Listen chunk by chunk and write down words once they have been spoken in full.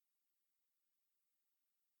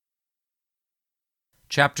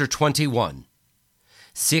Chapter 21.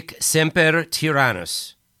 Sic Semper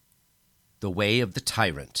Tyrannus. The Way of the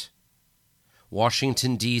Tyrant.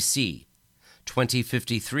 Washington, D.C.,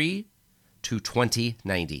 2053 to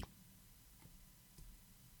 2090.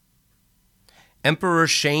 Emperor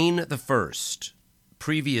Shane I,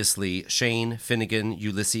 previously Shane Finnegan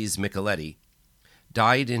Ulysses Micheletti,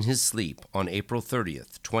 died in his sleep on April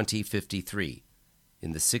 30th, 2053,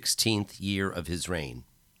 in the 16th year of his reign.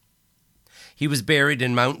 He was buried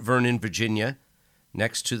in Mount Vernon, Virginia,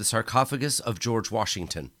 next to the sarcophagus of George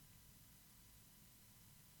Washington.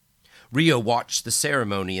 Rio watched the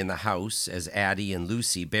ceremony in the house as Addie and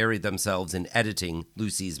Lucy buried themselves in editing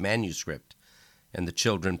Lucy's manuscript, and the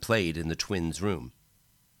children played in the twins' room.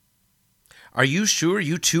 "Are you sure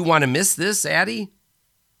you two want to miss this, Addie?"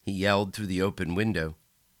 he yelled through the open window.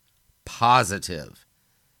 "Positive."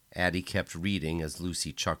 Addie kept reading as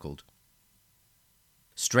Lucy chuckled.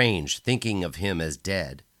 "Strange, thinking of him as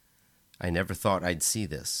dead. I never thought I'd see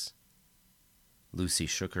this." Lucy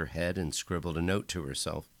shook her head and scribbled a note to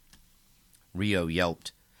herself. Rio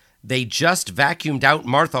yelped, "They just vacuumed out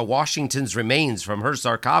Martha Washington's remains from her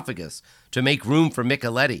sarcophagus to make room for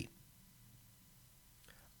Micheletti."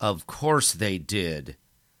 "Of course they did."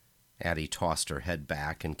 Addie tossed her head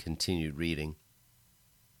back and continued reading.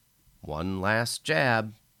 "One last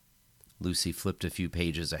jab." Lucy flipped a few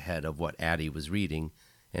pages ahead of what Addie was reading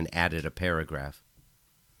and added a paragraph.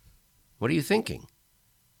 "What are you thinking?"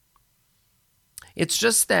 "It's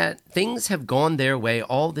just that things have gone their way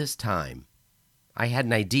all this time. I had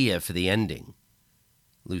an idea for the ending."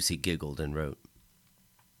 Lucy giggled and wrote,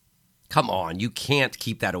 "Come on, you can't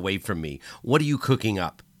keep that away from me. What are you cooking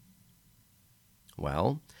up?"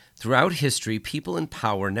 "Well, throughout history, people in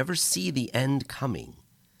power never see the end coming.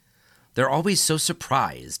 They're always so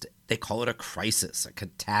surprised. They call it a crisis, a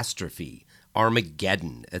catastrophe,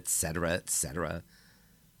 Armageddon, etc., etc.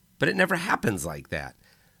 But it never happens like that.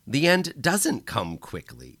 The end doesn't come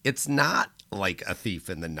quickly. It's not like a thief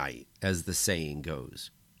in the night, as the saying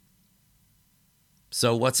goes."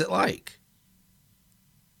 "So what's it like?"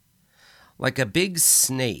 "Like a big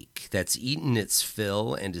snake that's eaten its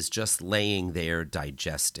fill and is just laying there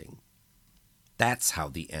digesting. That's how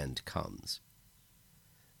the end comes.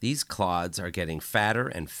 These clods are getting fatter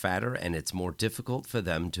and fatter, and it's more difficult for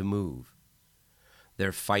them to move.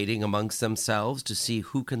 They're fighting amongst themselves to see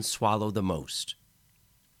who can swallow the most.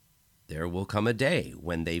 There will come a day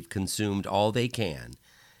when they've consumed all they can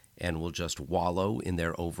and will just wallow in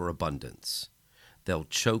their overabundance. They'll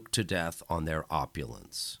choke to death on their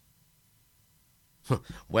opulence."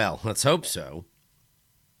 "Well, let's hope so."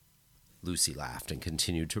 Lucy laughed and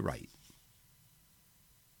continued to write.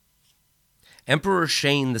 Emperor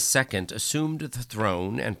Shane II assumed the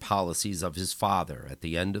throne and policies of his father at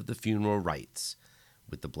the end of the funeral rites,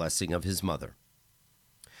 with the blessing of his mother.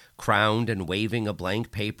 Crowned and waving a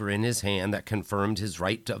blank paper in his hand that confirmed his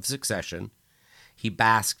right of succession, he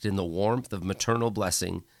basked in the warmth of maternal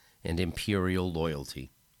blessing and imperial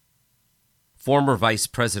loyalty. Former Vice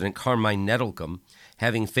President Carmine Nettlecombe,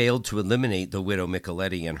 having failed to eliminate the widow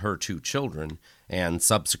Micheletti and her 2 children, and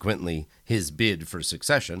subsequently his bid for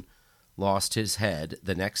succession, lost his head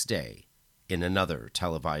the next day in another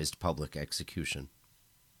televised public execution.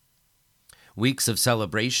 Weeks of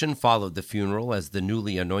celebration followed the funeral as the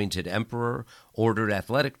newly anointed emperor ordered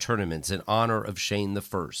athletic tournaments in honor of Shane I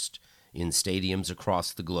in stadiums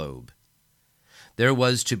across the globe. There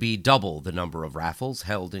was to be double the number of raffles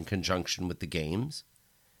held in conjunction with the games,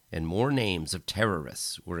 and more names of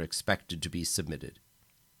terrorists were expected to be submitted.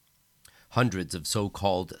 Hundreds of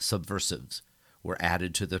so-called subversives were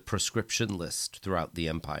added to the proscription list throughout the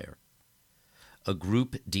empire. A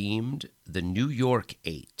group deemed the New York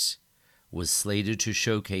Eight was slated to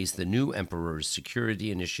showcase the new emperor's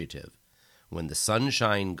security initiative when the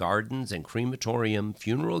Sunshine Gardens and Crematorium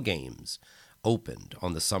Funeral Games opened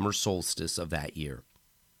on the summer solstice of that year.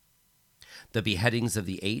 The beheadings of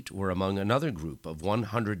the Eight were among another group of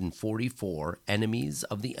 144 enemies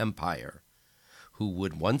of the empire, who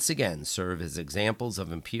would once again serve as examples of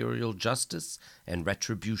imperial justice and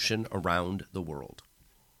retribution around the world.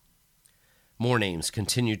 More names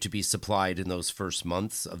continued to be supplied in those first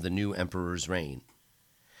months of the new emperor's reign,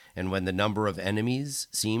 and when the number of enemies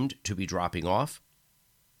seemed to be dropping off,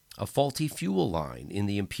 a faulty fuel line in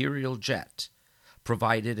the imperial jet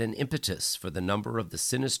provided an impetus for the number of the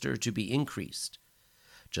sinister to be increased,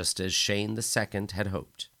 just as Shane II had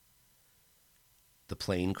hoped. The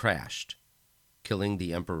plane crashed, killing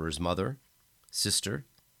the emperor's mother, sister,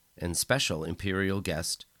 and special imperial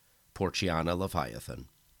guest, Porciana Leviathan.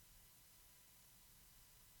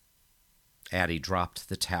 Addie dropped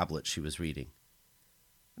the tablet she was reading.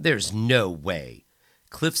 "There's no way.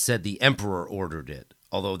 Cliff said the emperor ordered it,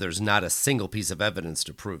 although there's not a single piece of evidence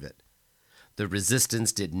to prove it. The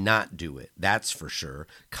resistance did not do it, that's for sure,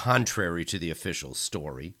 contrary to the official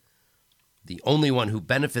story. The only one who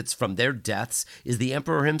benefits from their deaths is the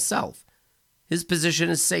emperor himself. His position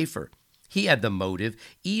is safer. He had the motive,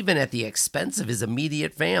 even at the expense of his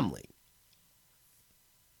immediate family.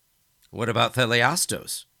 What about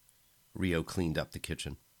Theleastos? Rio cleaned up the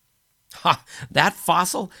kitchen. Ha! That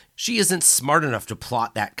fossil? She isn't smart enough to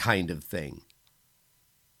plot that kind of thing.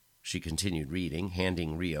 She continued reading,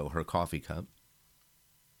 handing Rio her coffee cup.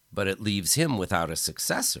 But it leaves him without a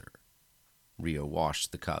successor. Rio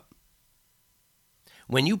washed the cup.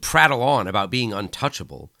 When you prattle on about being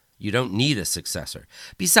untouchable, you don't need a successor.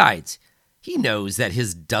 Besides, he knows that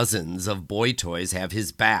his dozens of boy toys have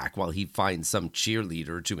his back while he finds some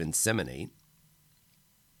cheerleader to inseminate.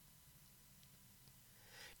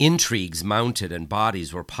 Intrigues mounted and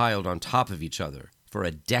bodies were piled on top of each other for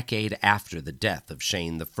a decade after the death of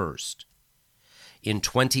Shane I. In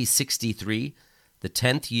 2063, the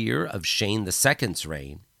 10th year of Shane II's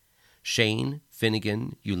reign, Shane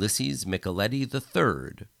Finnegan Ulysses Micheletti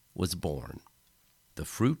III was born, the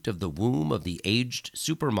fruit of the womb of the aged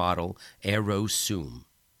supermodel Ero Sum.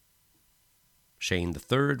 Shane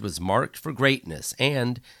III was marked for greatness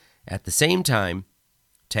and, at the same time,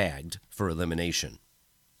 tagged for elimination.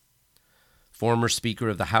 Former Speaker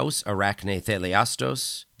of the House Arachne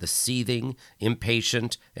Theleastos, the seething,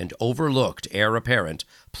 impatient, and overlooked heir apparent,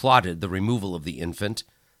 plotted the removal of the infant,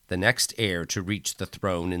 the next heir to reach the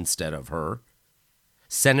throne instead of her.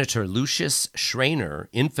 Senator Lucius Schreiner,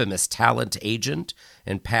 infamous talent agent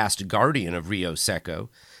and past guardian of Rio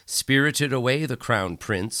Seco, spirited away the crown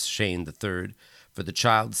prince, Shane III, for the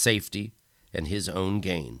child's safety and his own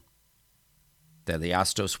gain.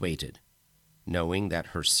 Theleastos waited, knowing that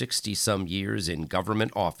her 60-some years in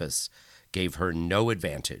government office gave her no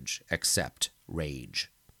advantage except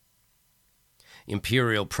rage.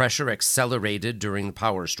 Imperial pressure accelerated during the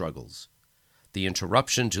power struggles. The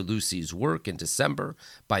interruption to Lucy's work in December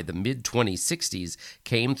by the mid-2060s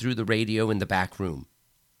came through the radio in the back room.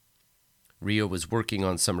 Rio was working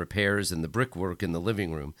on some repairs in the brickwork in the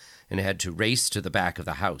living room and had to race to the back of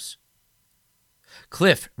the house.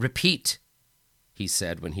 "Cliff, repeat," he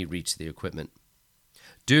said when he reached the equipment.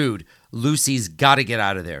 "Dude, Lucy's got to get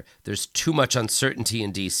out of there. There's too much uncertainty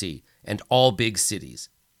in D.C. and all big cities.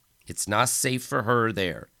 It's not safe for her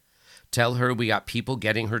there. Tell her we got people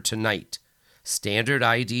getting her tonight. Standard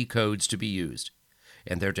ID codes to be used.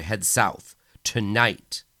 And they're to head south.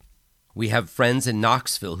 Tonight. We have friends in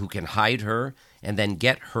Knoxville who can hide her and then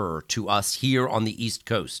get her to us here on the East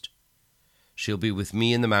Coast. She'll be with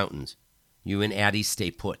me in the mountains. You and Addie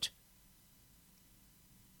stay put."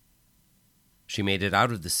 She made it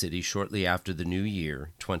out of the city shortly after the new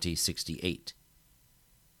year, 2068.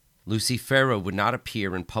 Lucy Farrow would not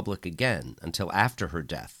appear in public again until after her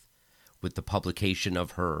death, with the publication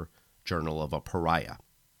of her Journal of a Pariah.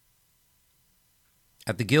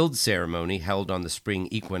 At the guild ceremony held on the spring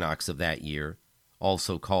equinox of that year,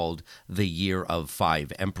 also called the Year of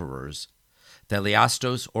Five Emperors,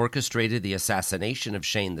 Theleastos orchestrated the assassination of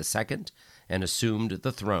Shane II and assumed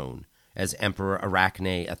the throne as Emperor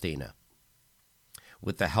Arachne Athena.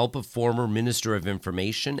 With the help of former Minister of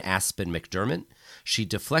Information Aspen McDermott, she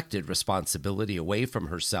deflected responsibility away from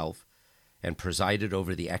herself and presided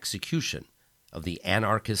over the execution of the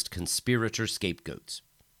anarchist conspirator scapegoats.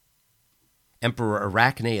 Emperor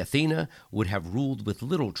Arachne Athena would have ruled with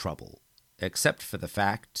little trouble, except for the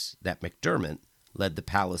fact that McDermott led the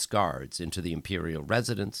palace guards into the imperial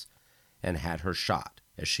residence and had her shot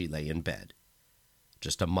as she lay in bed,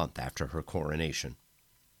 just a month after her coronation.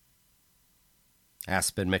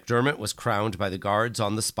 Aspen McDermott was crowned by the guards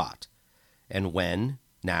on the spot, and when,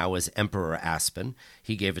 now as Emperor Aspen,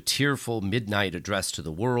 he gave a tearful midnight address to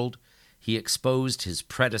the world, he exposed his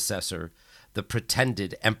predecessor, the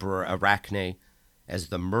pretended Emperor Arachne, as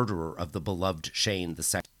the murderer of the beloved Shane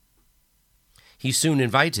II. He soon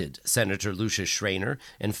invited Senator Lucius Schreiner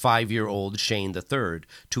and 5-year-old Shane III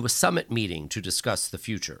to a summit meeting to discuss the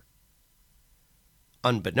future.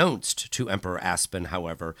 Unbeknownst to Emperor Aspen,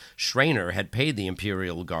 however, Schreiner had paid the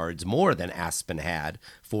imperial guards more than Aspen had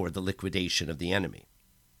for the liquidation of the enemy.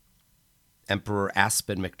 Emperor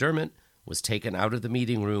Aspen McDermott was taken out of the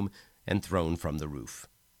meeting room and thrown from the roof.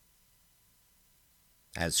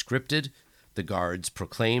 As scripted, the guards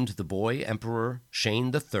proclaimed the boy Emperor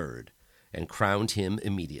Shane III and crowned him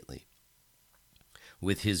immediately.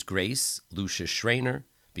 With his grace, Lucius Schreiner,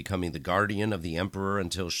 becoming the guardian of the emperor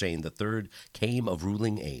until Shane III came of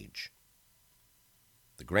ruling age.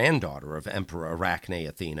 The granddaughter of Emperor Arachne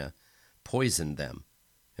Athena poisoned them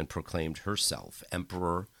and proclaimed herself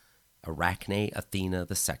Emperor Arachne Athena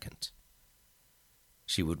II.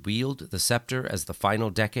 She would wield the scepter as the final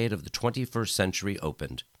decade of the 21st century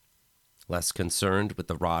opened, less concerned with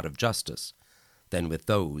the rod of justice than with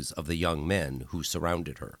those of the young men who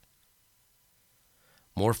surrounded her.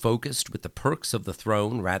 More focused with the perks of the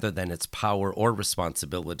throne rather than its power or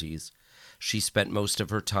responsibilities, she spent most of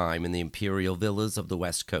her time in the imperial villas of the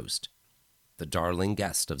West Coast, the darling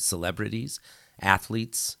guest of celebrities,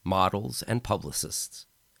 athletes, models, and publicists.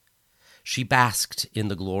 She basked in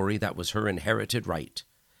the glory that was her inherited right,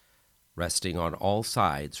 resting on all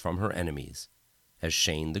sides from her enemies, as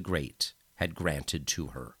Shane the Great had granted to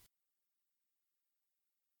her.